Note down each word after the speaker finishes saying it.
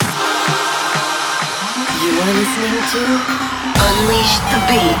listening to Unleash the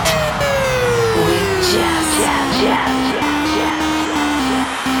Beat with Jazz.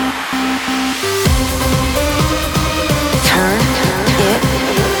 Turn it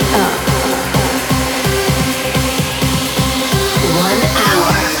up. 1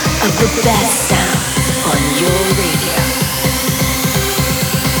 hour of the best sound on your radio.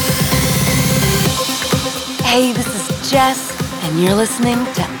 Hey, this is Jess, and you're listening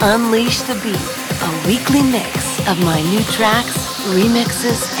to Unleash the Beat, a weekly mix of my new tracks,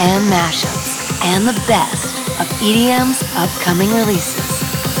 remixes, and mashups, and the best of EDM's upcoming releases.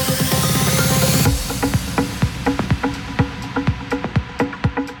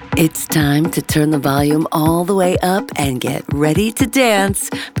 It's time to turn the volume all the way up and get ready to dance,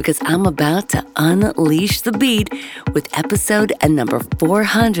 because I'm about to unleash the beat with episode number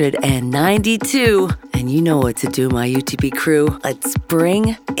 492. And you know what to do, my UTB crew. Let's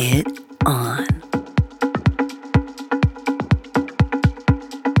bring it on.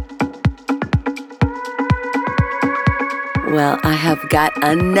 Well, I have got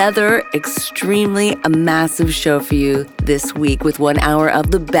another extremely massive show for you this week with 1 hour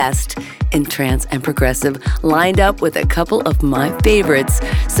of the best in trance and progressive, lined up with a couple of my favorites.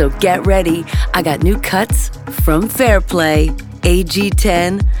 So get ready. I got new cuts from Fairplay,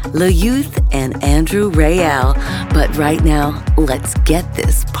 AG10, Le Youth, and Andrew Rayel. But right now, let's get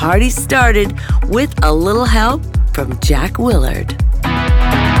this party started with a little help from Jack Willard.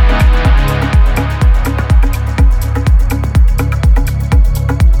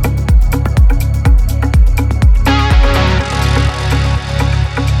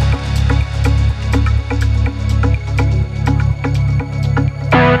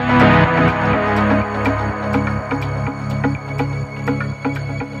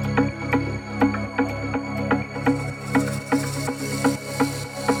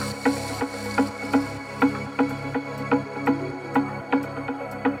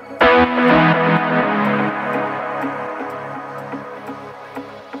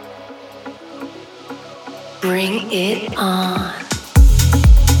 Bring it on.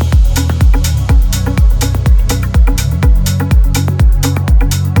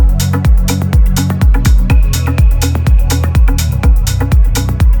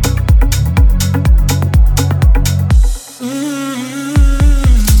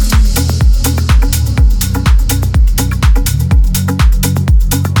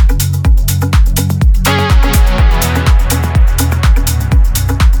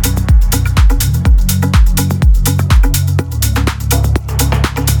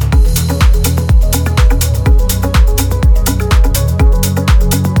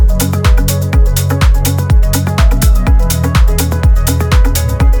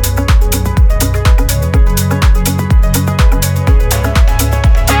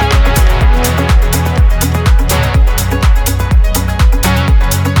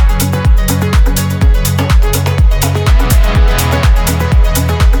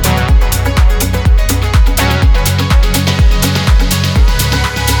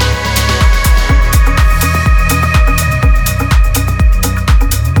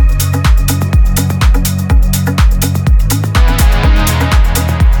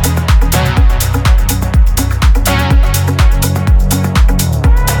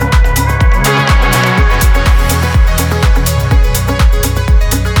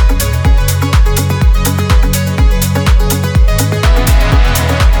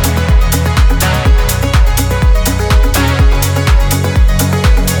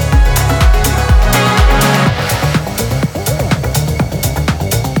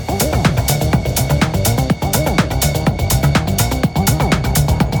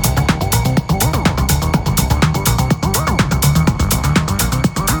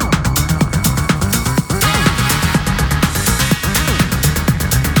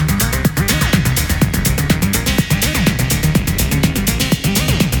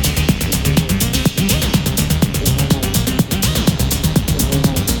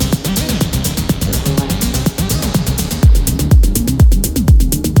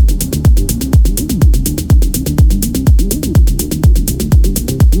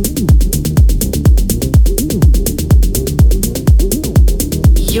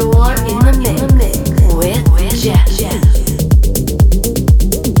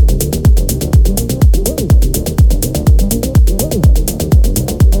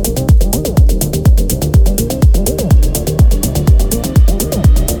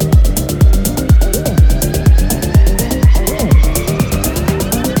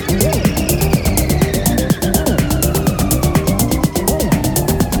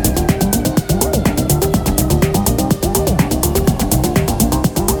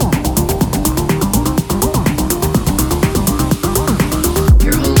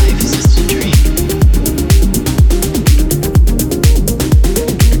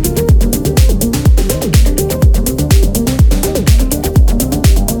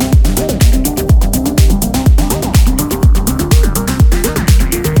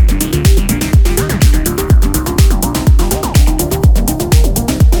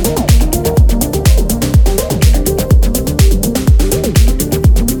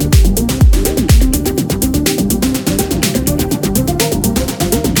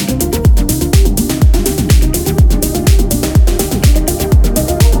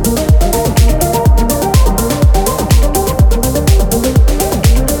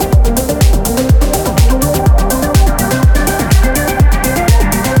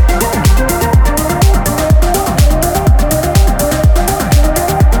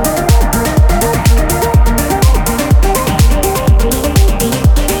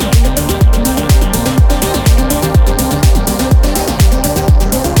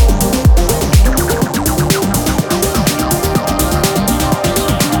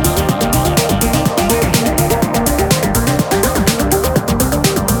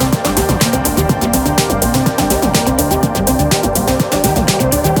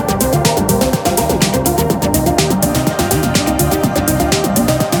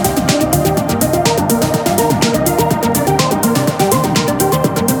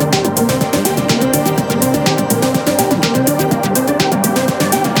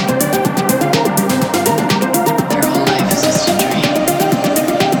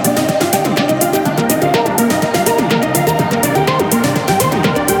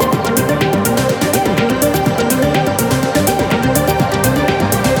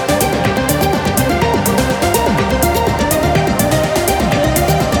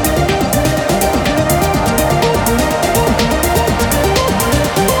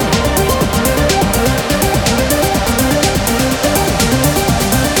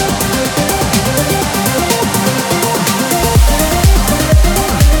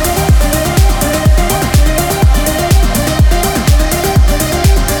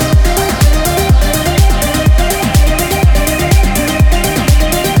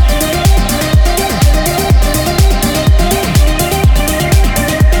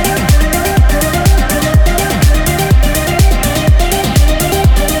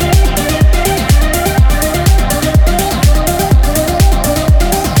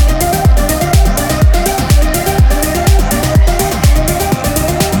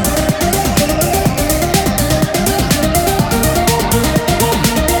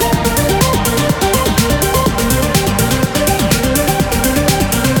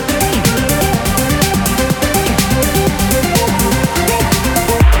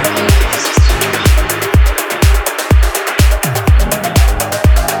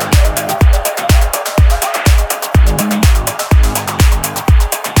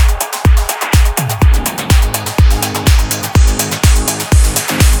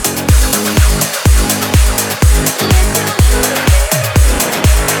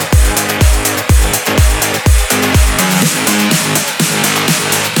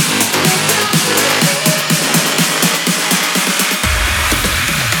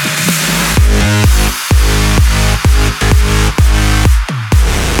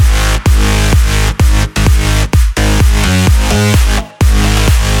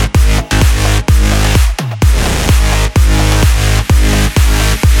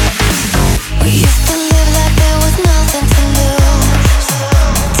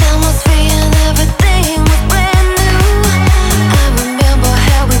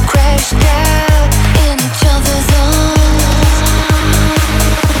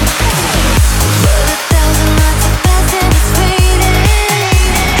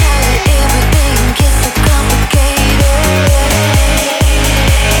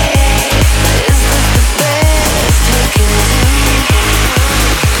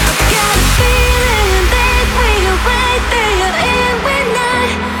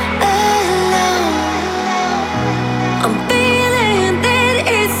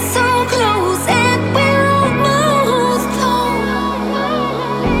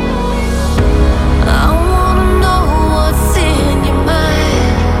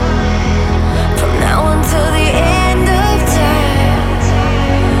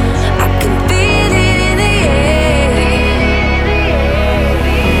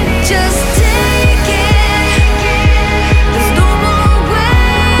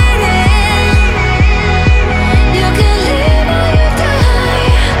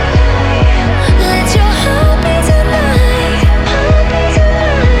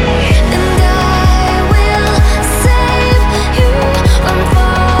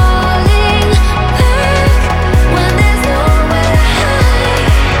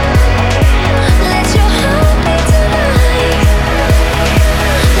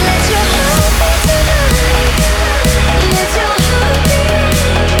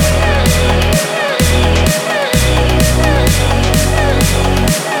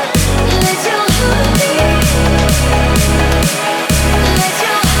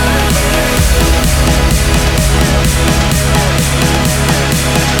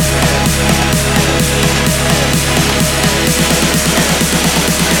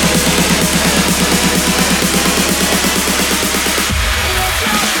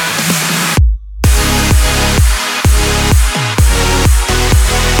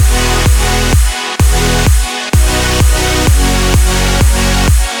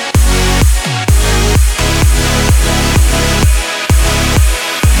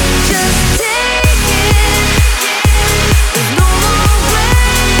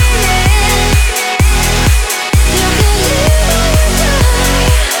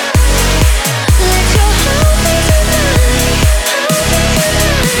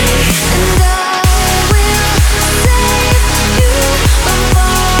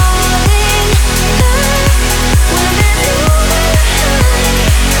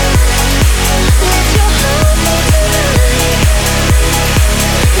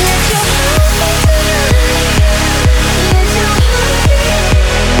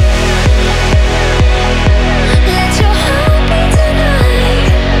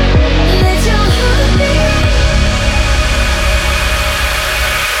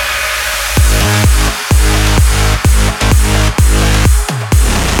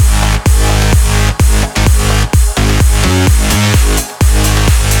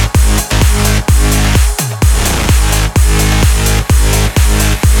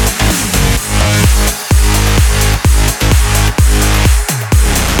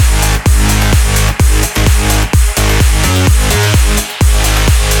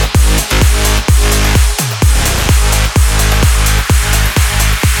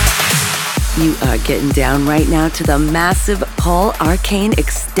 getting down right now to the massive Paul Arcane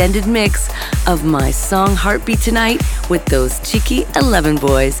extended mix of my song Heartbeat Tonight with those cheeky 11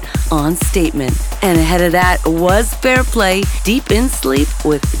 boys on Statement. And ahead of that was Fair Play, Deep in Sleep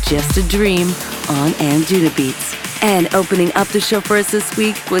with Just a Dream on Anjunabeats. And opening up the show for us this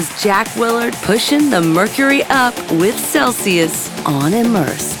week was Jack Willard pushing the mercury up with Celsius on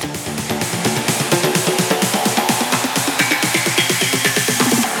Immersed.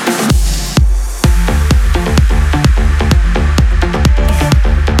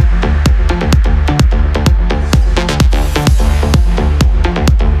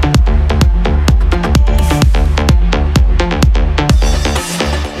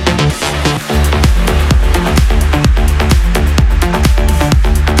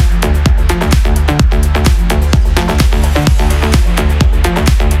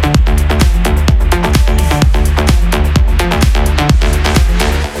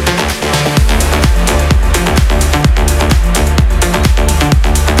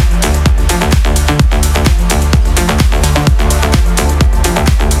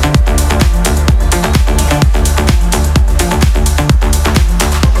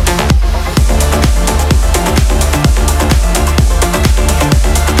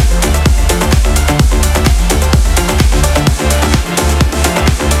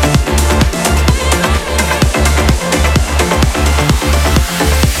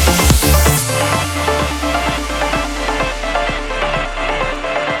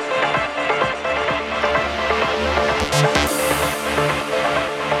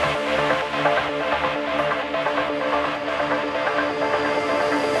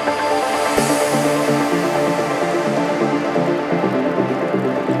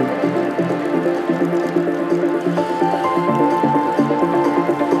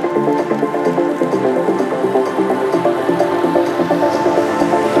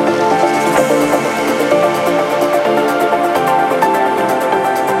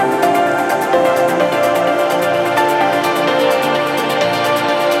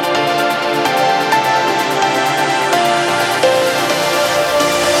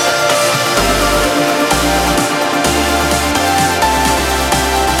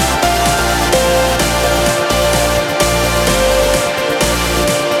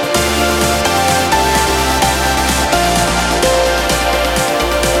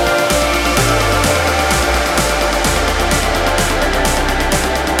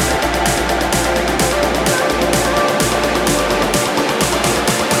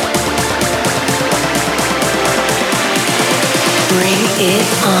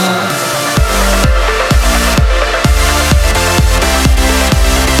 It on.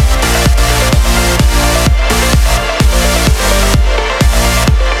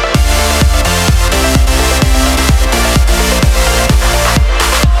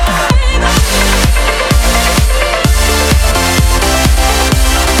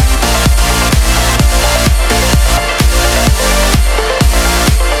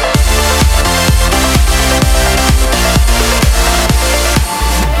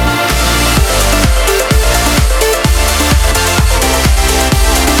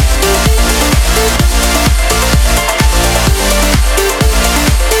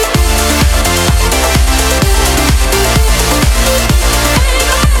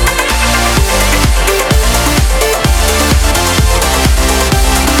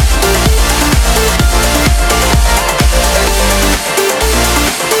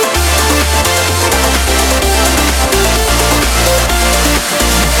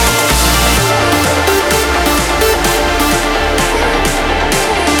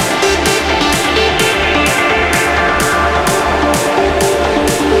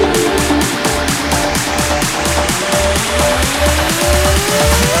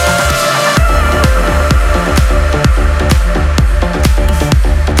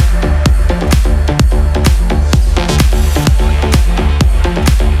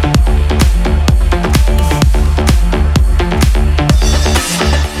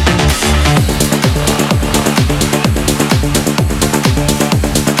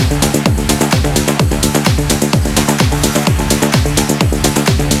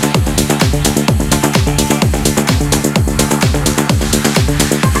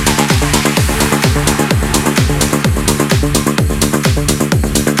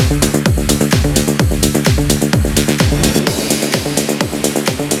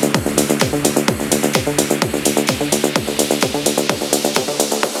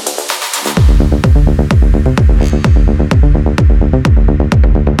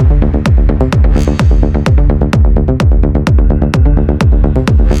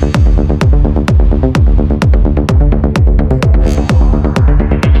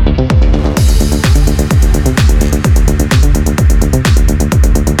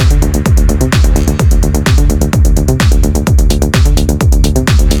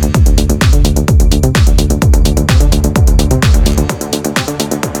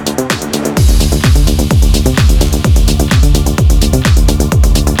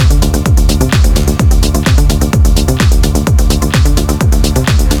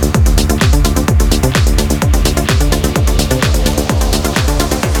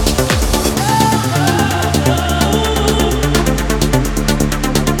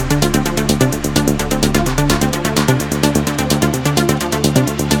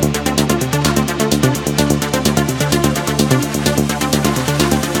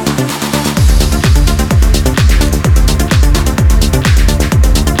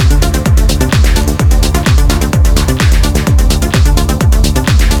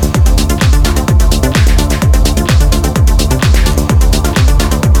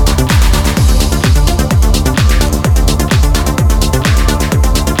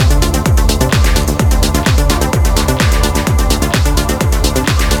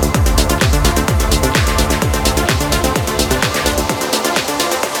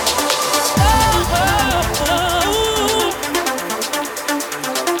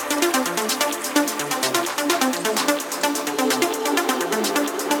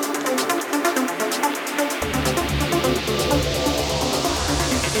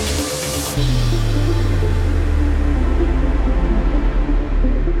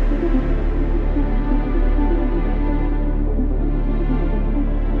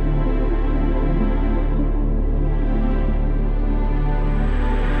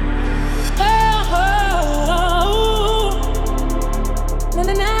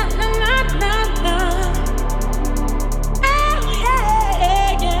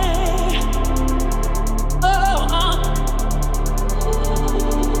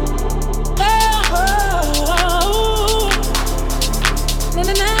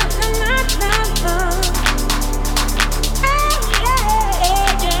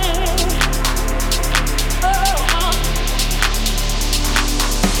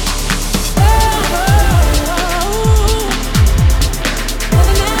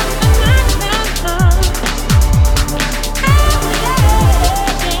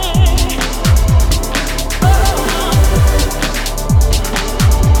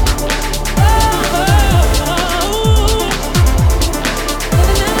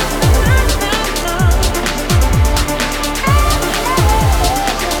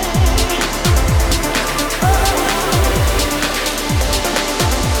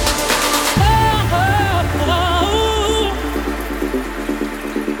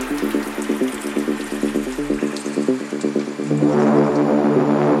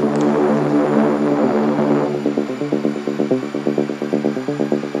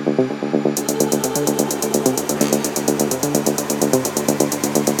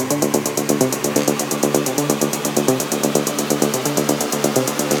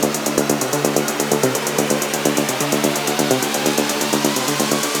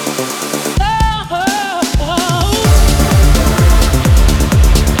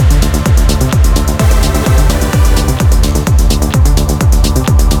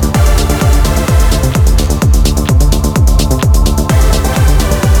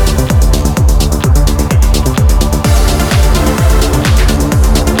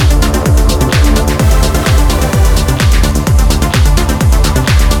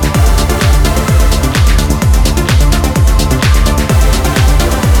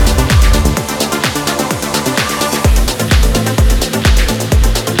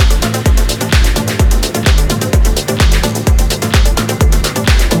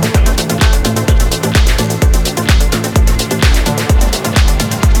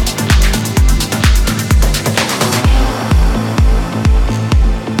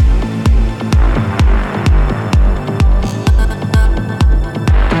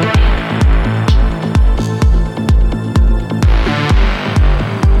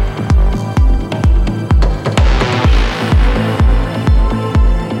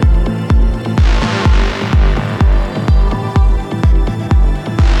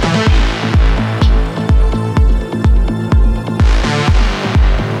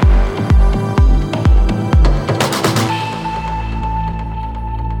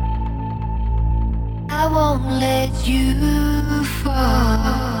 won't let you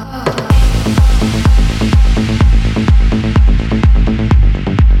fall.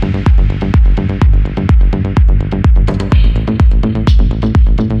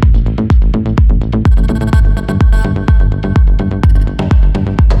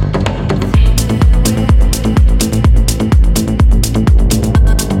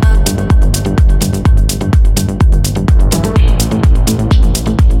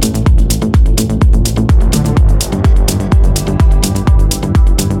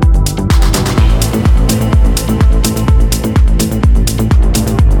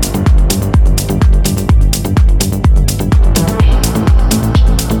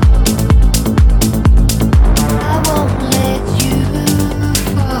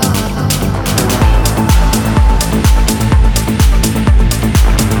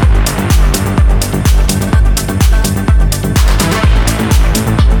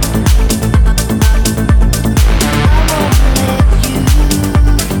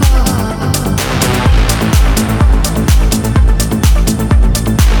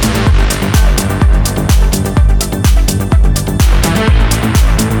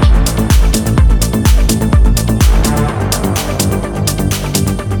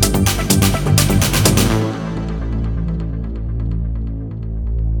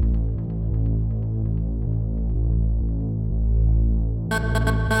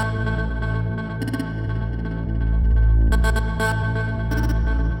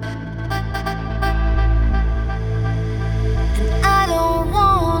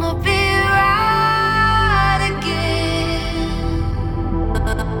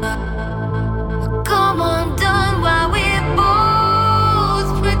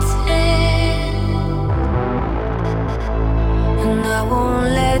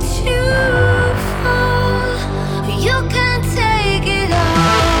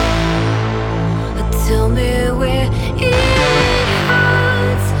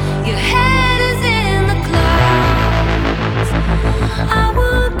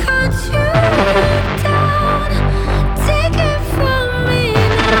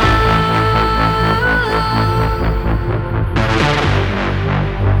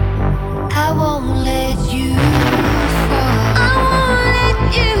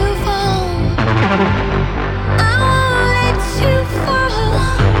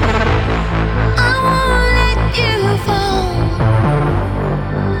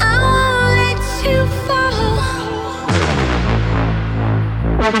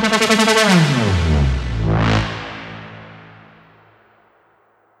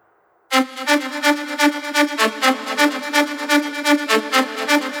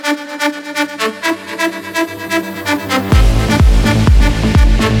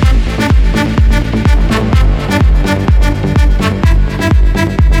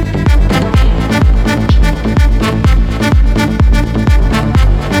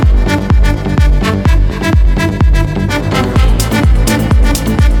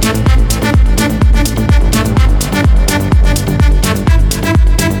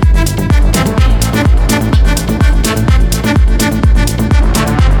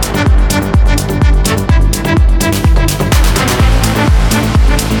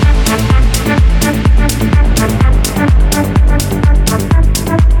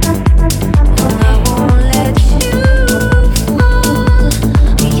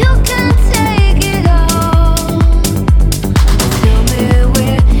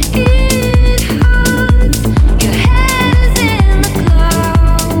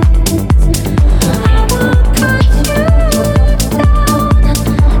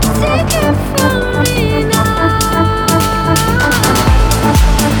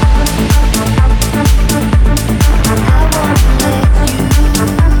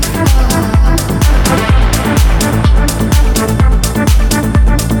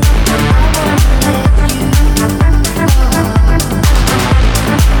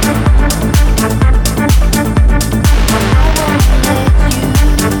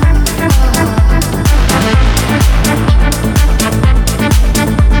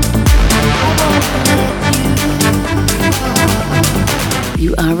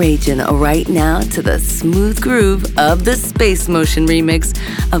 Raging right now to the smooth groove of the Space Motion remix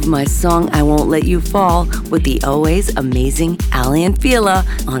of my song I Won't Let You Fall with the always amazing Aly & Fila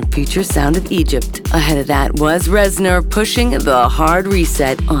on Future Sound of Egypt. Ahead of that was Reznor pushing the hard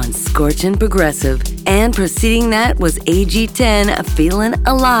reset on Scorchin' Progressive. And preceding that was AG10 Feelin'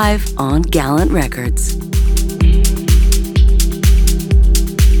 Alive on Gallant Records.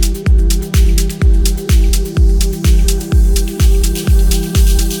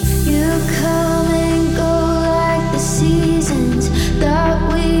 Seasons,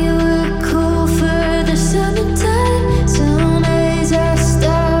 thought we were cool for the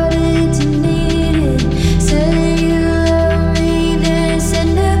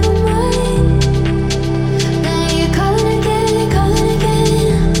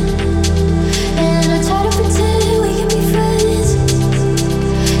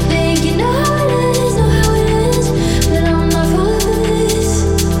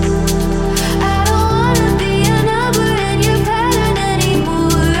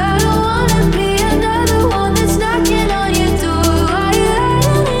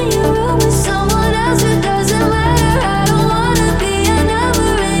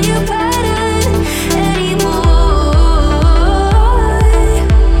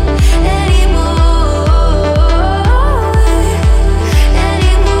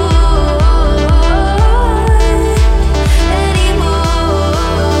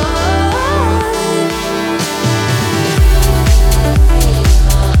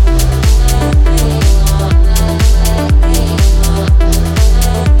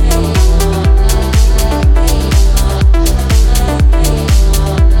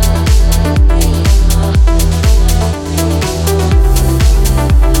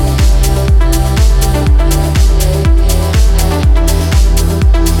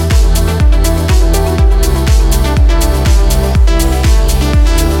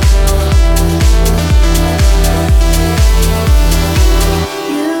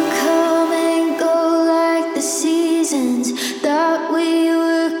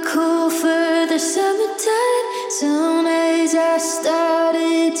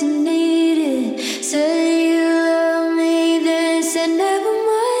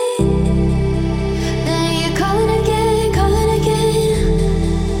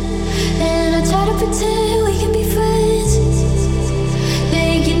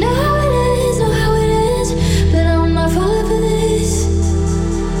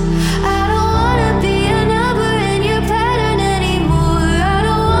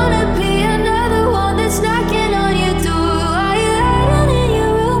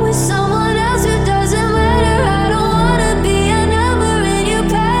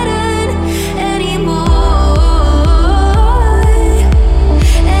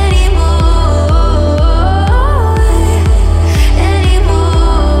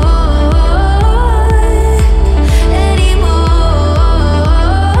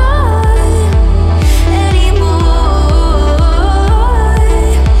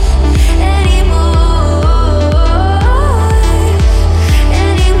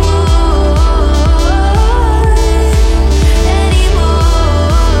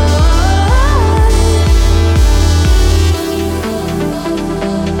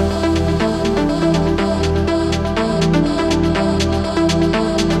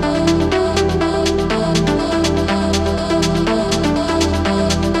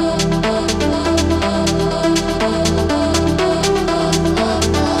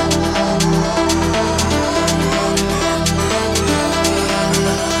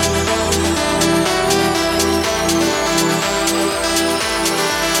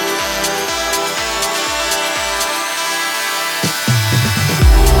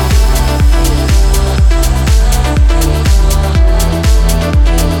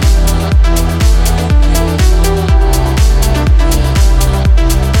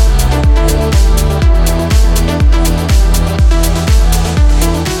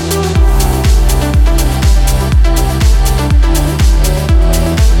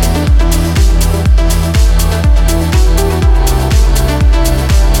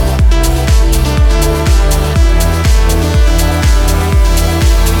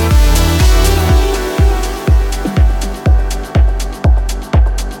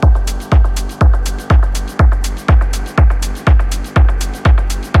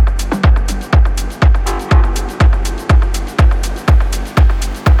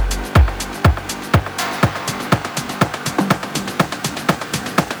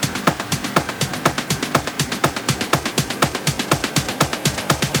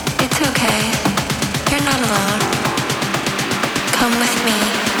alone. Come with me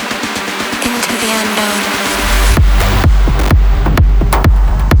into the unknown.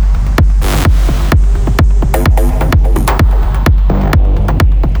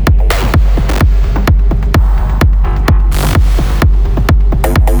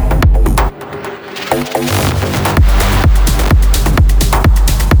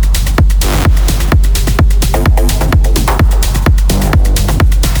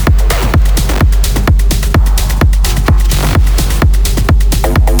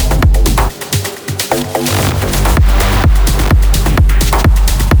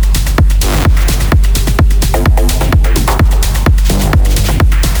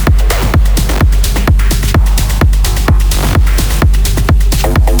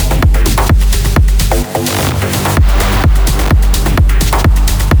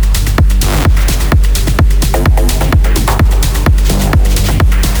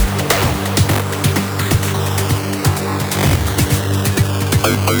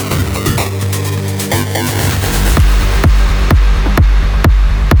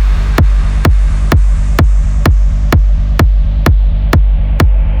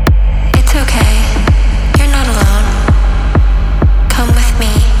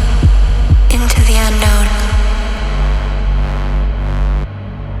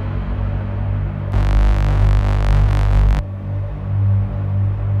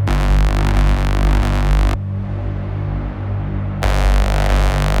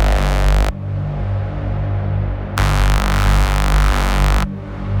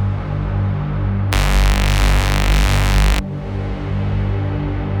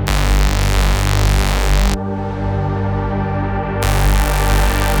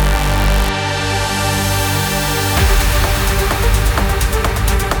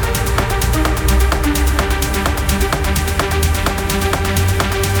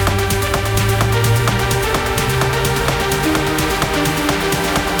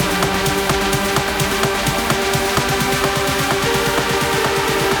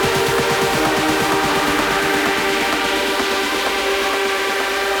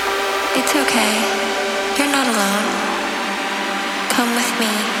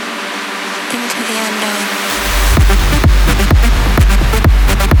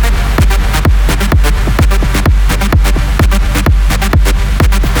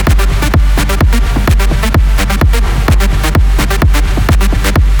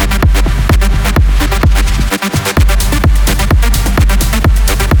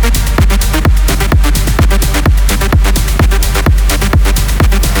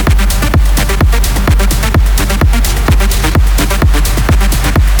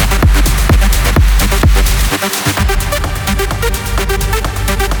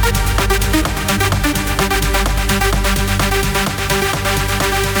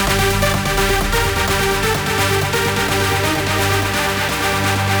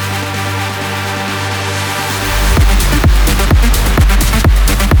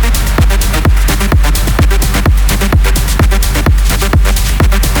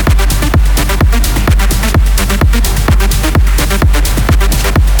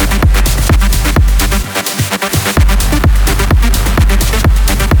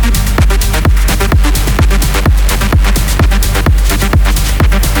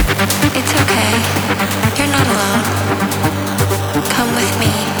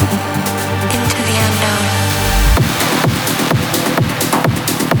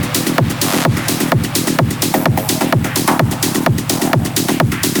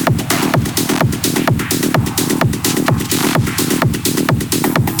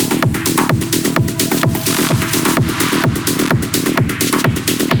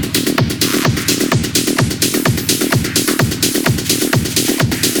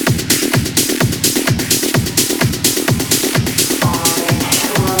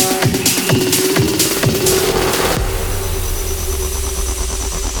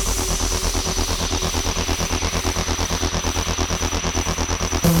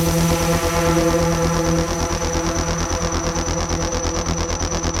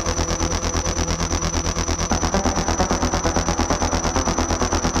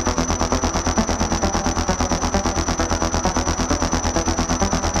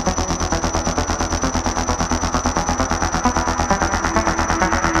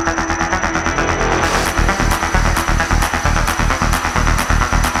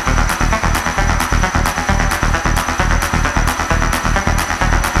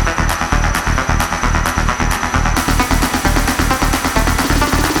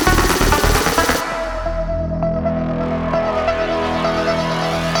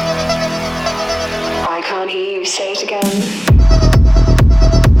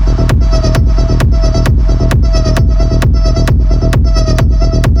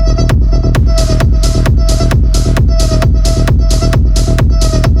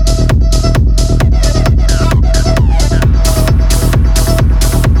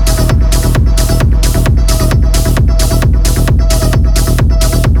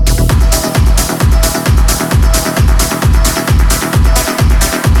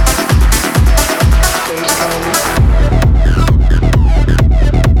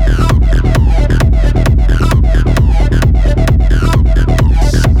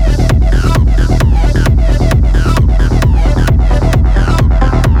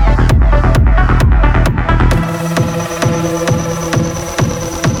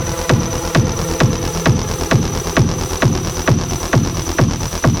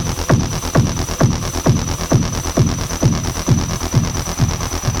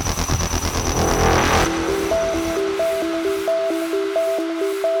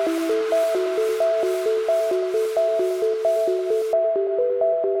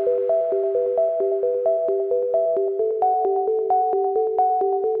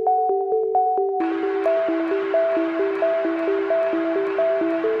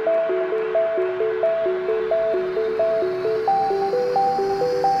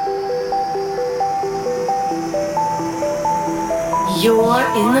 You're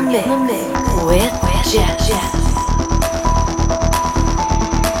in the mix with Jess.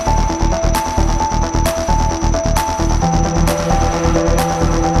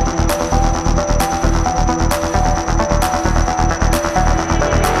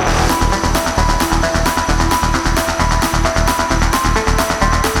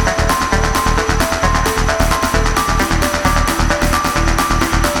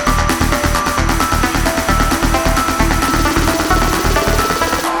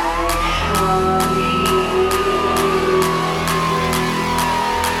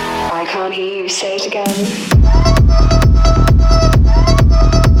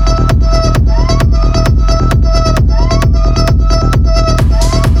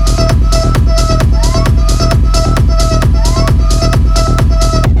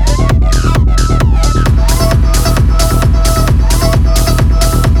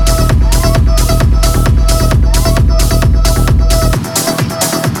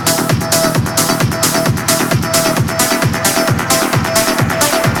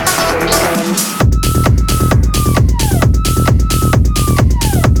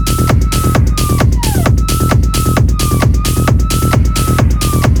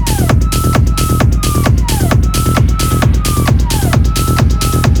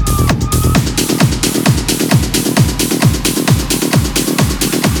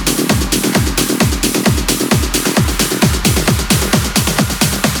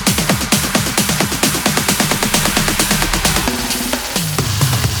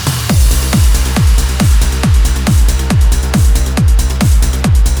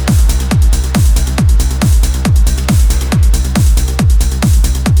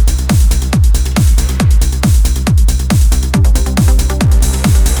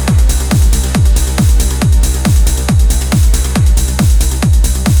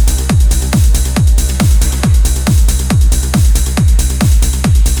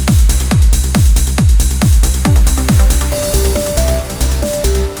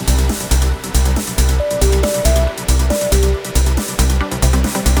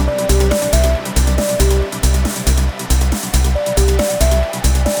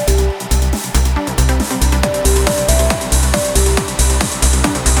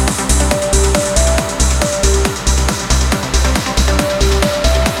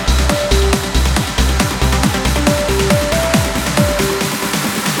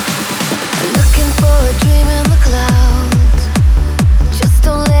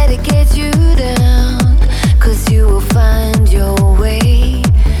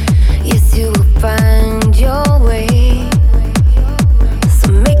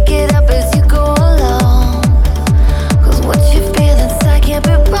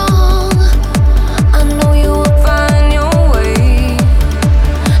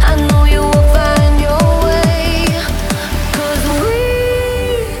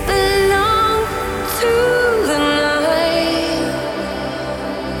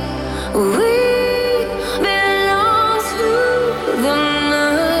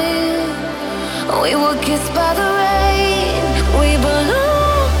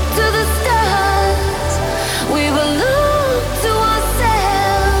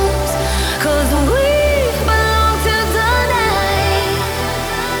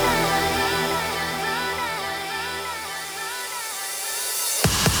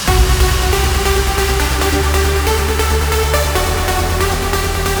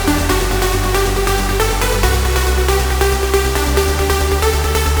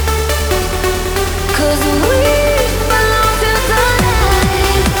 Cause we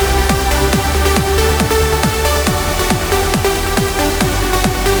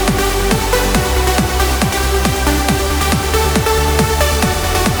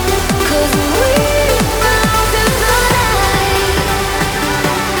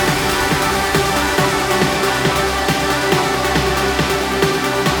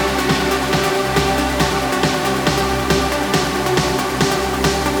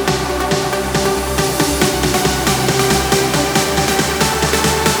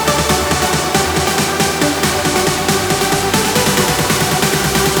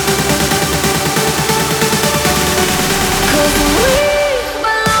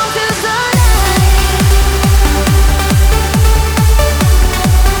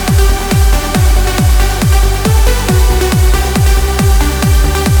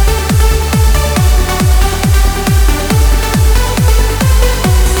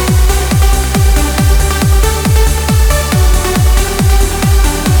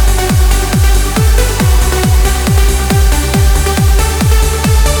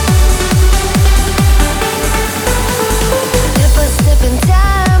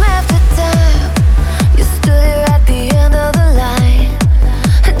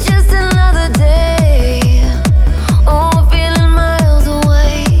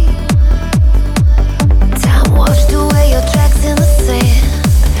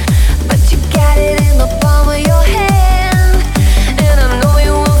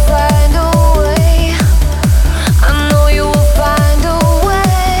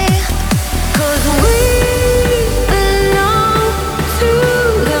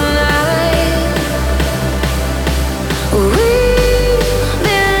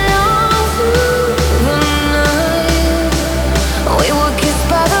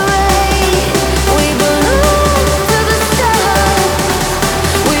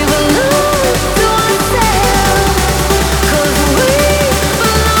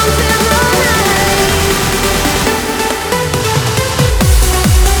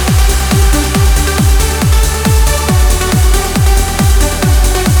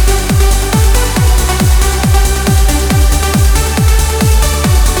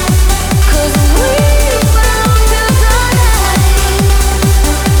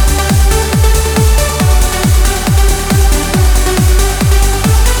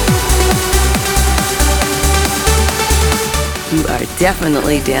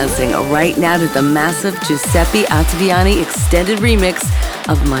definitely dancing right now to the massive Giuseppe Ottaviani extended remix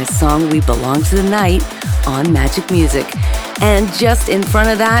of my song We Belong to the Night on Magic Music. And just in front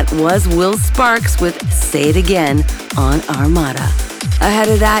of that was Will Sparks with Say It Again on Armada. Ahead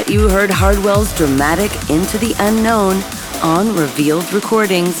of that, you heard Hardwell's dramatic Into the Unknown on Revealed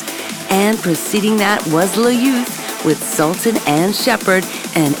Recordings. And preceding that was La Youth with Sultan and Shepard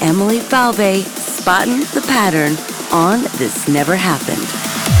and Emily Falvey spotting the pattern on This Never Happened.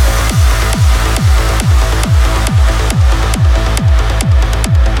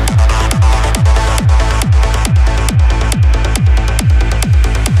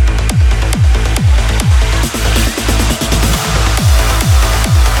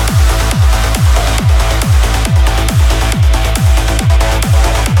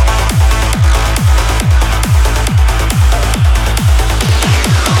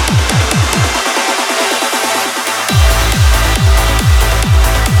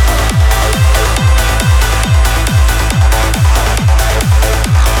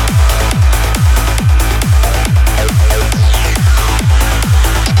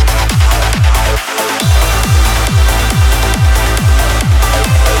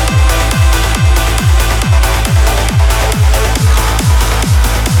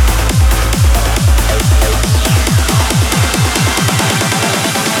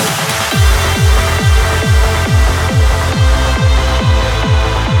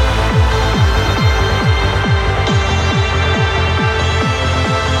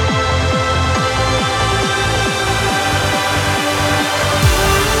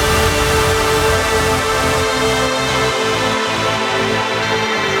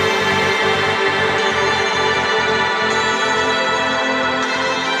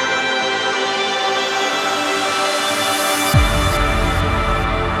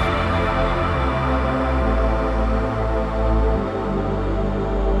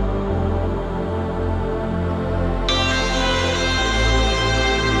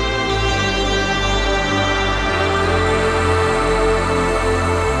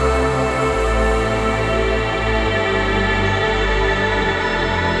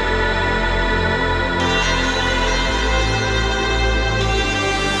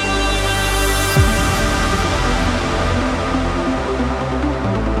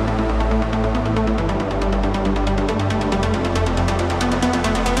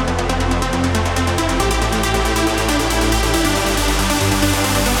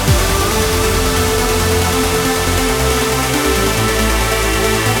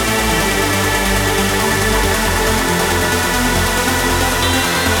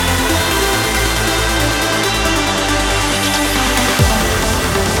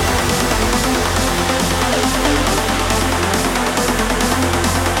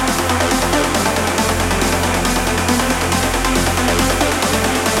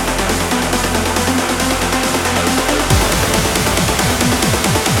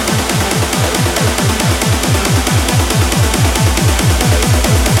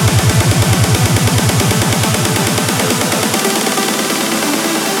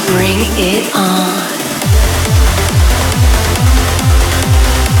 Bring it on.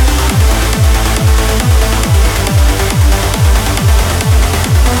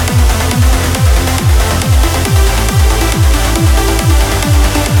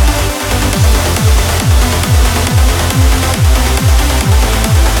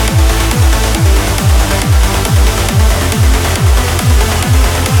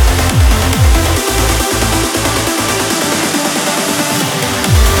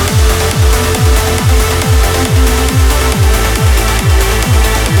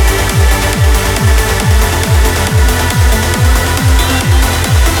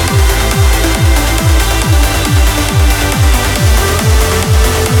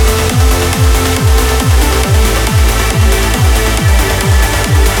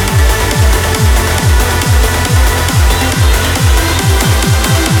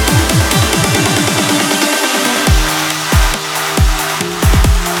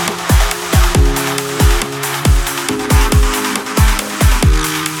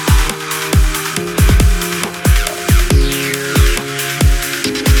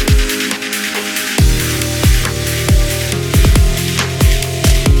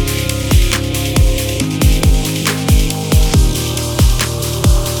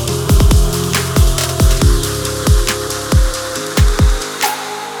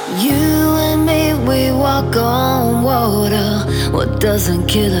 What doesn't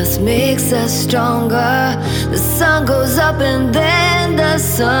kill us makes us stronger. The sun goes up and then the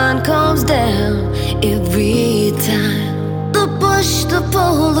sun comes down every time. The push, the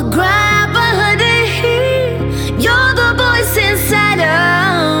pull, the gravity. You're the voice inside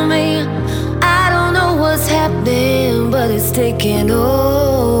taking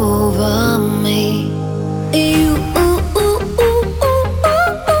over me.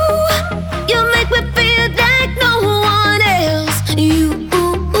 You make me feel like no one else. You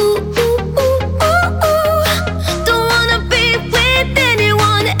don't wanna be with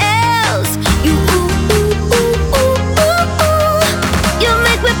anyone else. You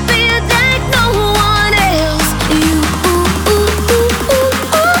make me feel like no one else. You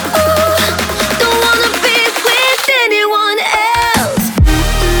don't wanna be with anyone else.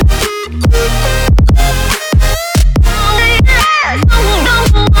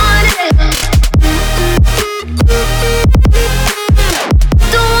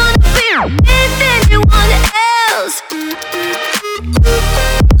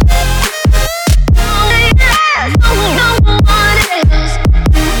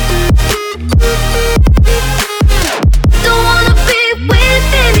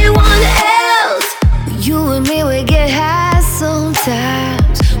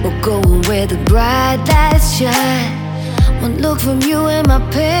 One look from you and my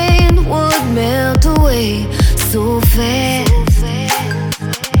pain would melt away so fast.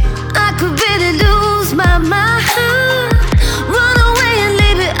 I could really lose my mind, run away and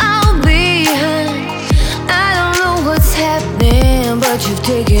leave it all behind. I don't know what's happening, but you've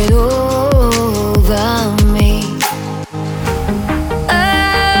taken over me.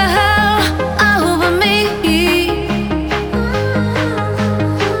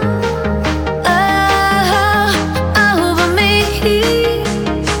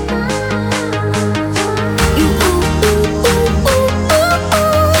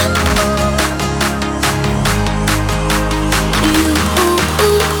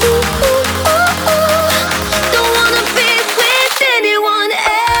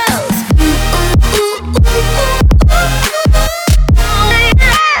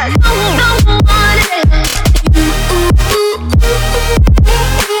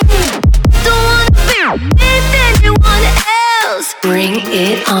 Bring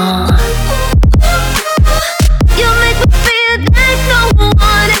it on. You make me feel like no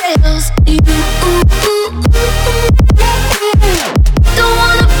one else. You don't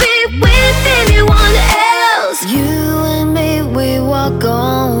wanna be with anyone else. You and me, we walk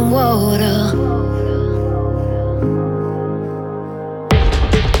on water.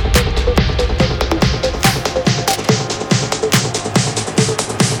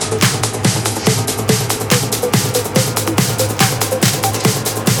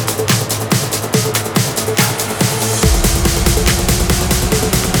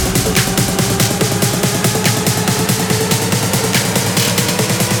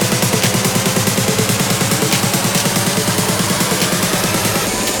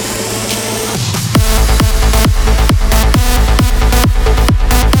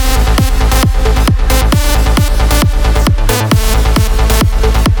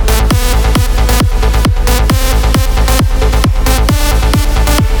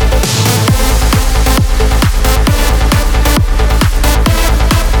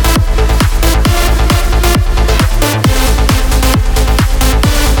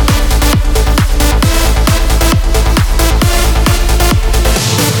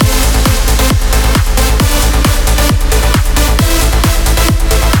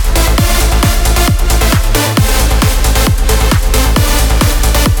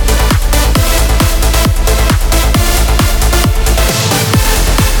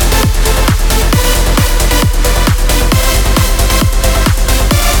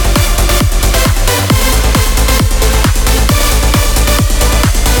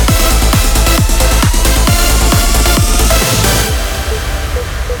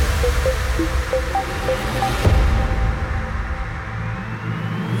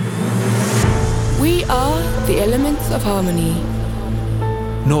 Of harmony.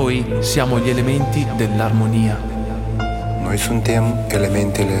 Noi siamo gli elementi dell'armonia. Noi suntem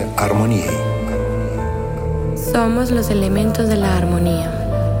elementele armoniei. Somos los elementos de la armonía.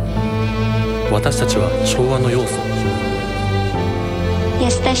 私たちは調和の要素。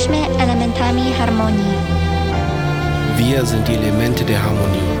Jesteśmy elementami harmonii. Wir sind die Elemente der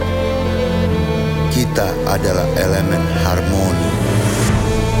Harmonie. Kita adalah elemen harmoni.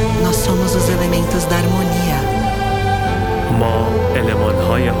 Nós somos os elementos da harmonia. ما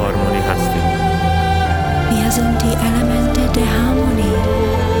elementهای هارمونی هستیم. Wir sind die Elemente der Harmonie.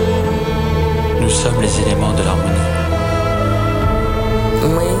 Nous sommes les éléments de l'harmonie.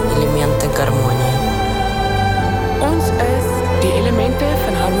 Мы элементы гармонии. Ons is die Elemente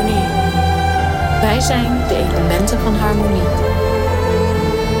van harmonie. Wij zijn de elementen van harmonie.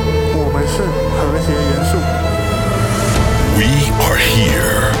 我们是和谐元素。We are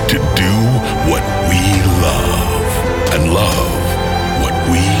here to do what we love. and love what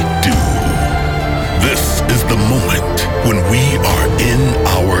we do. This is the moment when we are in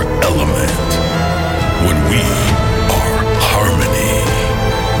our element, when we are harmony.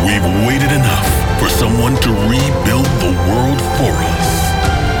 We've waited enough for someone to rebuild the world for us.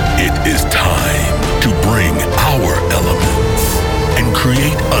 It is time to bring our elements and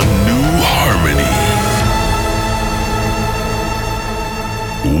create a new harmony.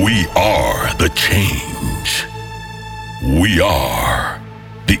 We are the change. We are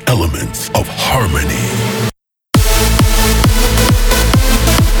the elements of harmony.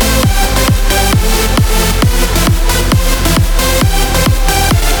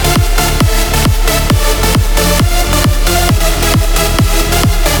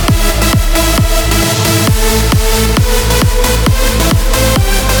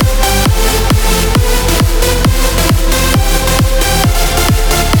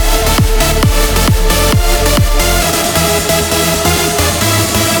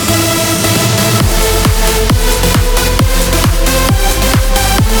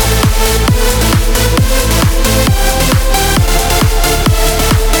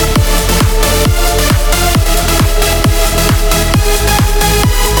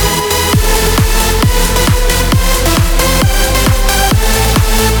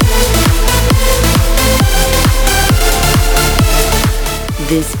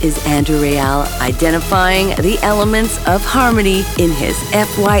 This is Andrew Rayel identifying the elements of harmony in his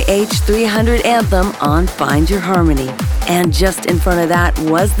FYH 300 anthem on Find Your Harmony. And just in front of that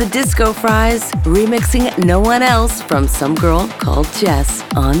was the Disco Fries remixing No One Else from Some Girl Called Jess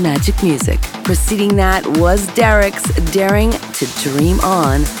on Magic Music. Preceding that was Derek's Daring to Dream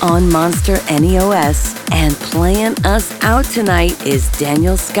On Monster NEOS. And playing us out tonight is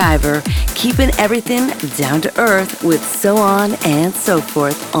Daniel Skyver, keeping everything down to earth with So On and So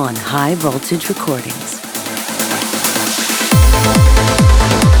Forth on High Voltage Recordings.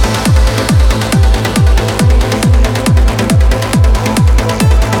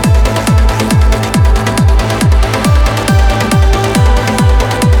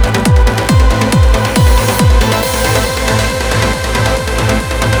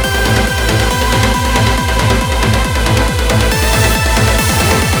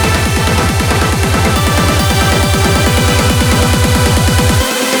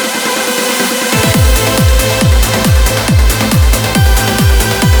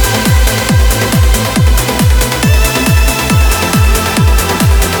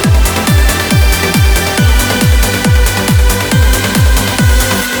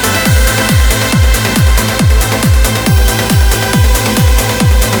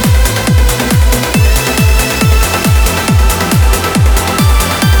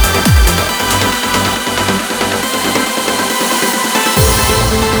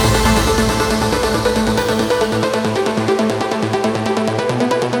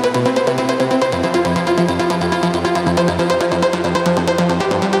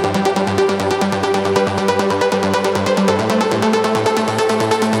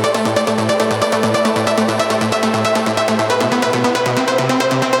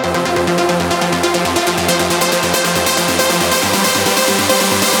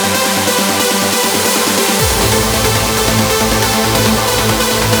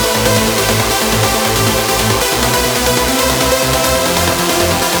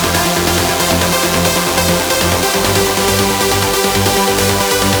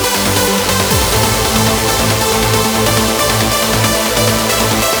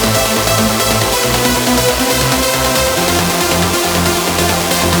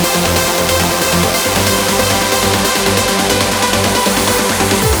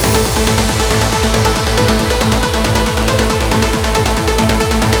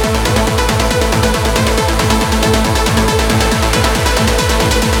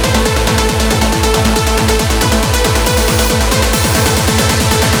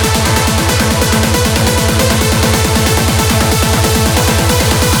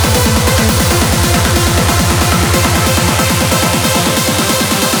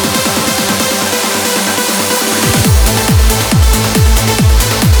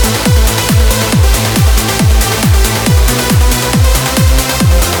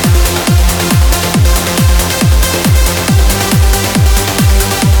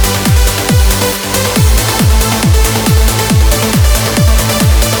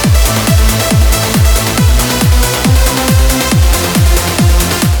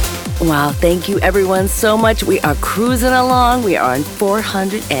 thank you everyone so much. We are cruising along. We are on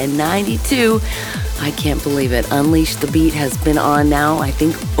 492. I can't believe it. Unleash the Beat has been on now, I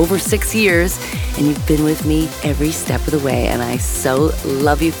think, over 6 years, and you've been with me every step of the way, and I so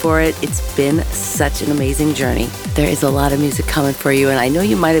love you for it. It's been such an amazing journey. There is a lot of music coming for you, and I know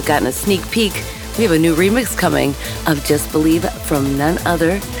you might have gotten a sneak peek. We have a new remix coming of Just Believe from none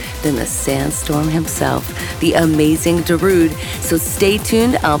other than the Sandstorm himself, the amazing Darude. So stay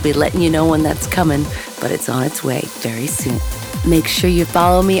tuned. I'll be letting you know when that's coming, but it's on its way very soon. Make sure you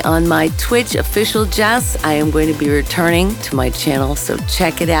follow me on my Twitch, Official Jess. I am going to be returning to my channel, so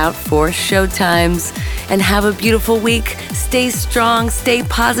check it out for showtimes. And have a beautiful week. Stay strong, stay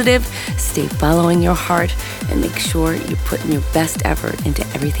positive, stay following your heart, and make sure you're putting your best effort into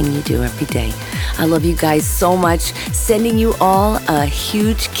everything you do every day. I love you guys so much. Sending you all a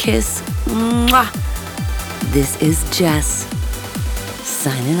huge kiss. Mwah! This is Jess,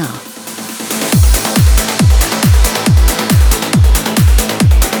 signing off.